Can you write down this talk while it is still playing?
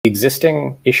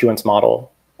existing issuance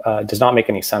model does not make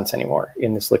any sense anymore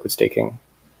in this liquid staking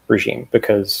regime,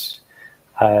 because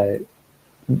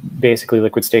basically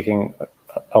liquid staking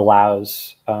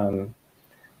allows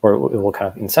or it will kind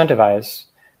of incentivize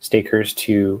stakers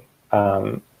to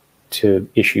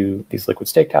issue these liquid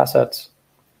staked assets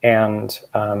and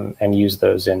use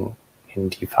those in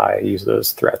DeFi, use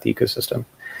those throughout the ecosystem.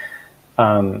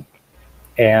 And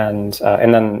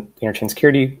then Interchain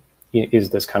Security is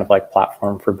this kind of like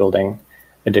platform for building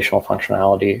additional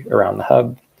functionality around the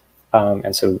hub.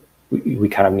 And so we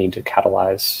kind of need to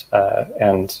catalyze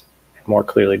and more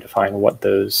clearly define what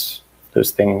those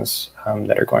things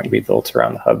that are going to be built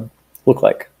around the hub look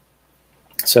like.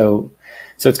 So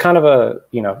it's kind of a,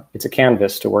 it's a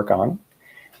canvas to work on.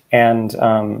 And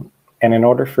in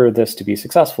order for this to be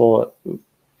successful,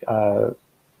 the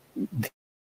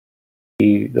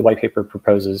white paper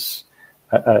proposes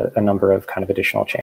a number of kind of additional changes.